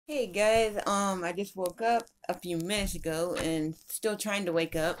Hey guys, I just woke up a few minutes ago and still trying to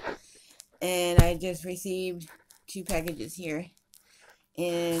wake up, and I just received two packages here,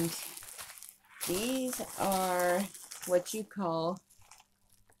 and these are what you call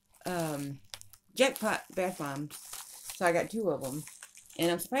jackpot bath bombs. So I got two of them,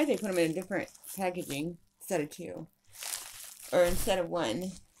 and I'm surprised they put them in a different packaging instead of two, or instead of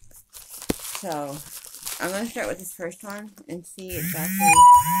one. So I'm going to start with this first one and see exactly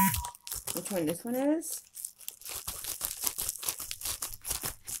which one this one is.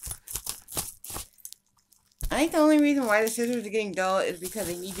 I think the only reason why the scissors are getting dull is because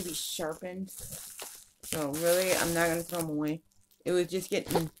they need to be sharpened. So really, I'm not going to throw them away. It was just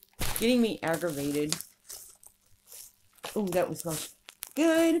getting me aggravated. Ooh, that was so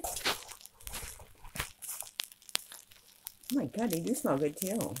good. Oh my god, they do smell good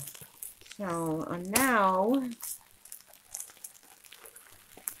too. So now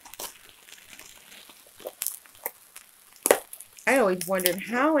I always wondered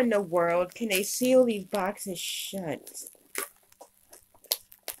how in the world can they seal these boxes shut?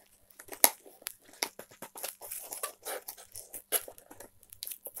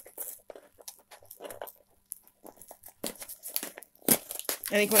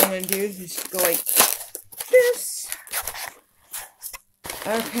 I think what I'm going to do is just go like this.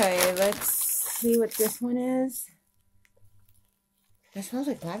 Okay, let's see what this one is. That smells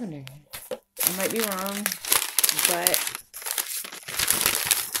like lavender. I might be wrong, but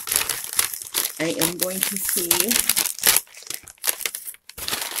I am going to see.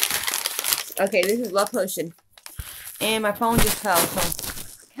 Okay, this is Love Potion. And my phone just fell,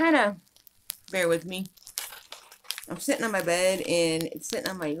 so kind of bear with me. I'm sitting on my bed, and it's sitting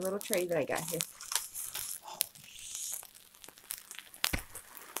on my little tray that I got here.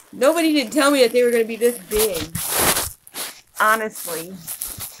 Nobody did tell me that they were going to be this big. Honestly.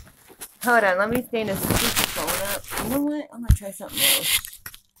 Hold on, let me stand this stupid phone up. You know what? I'm going to try something else.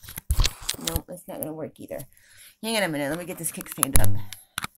 Nope, that's not going to work either. Hang on a minute. Let me get this kickstand up.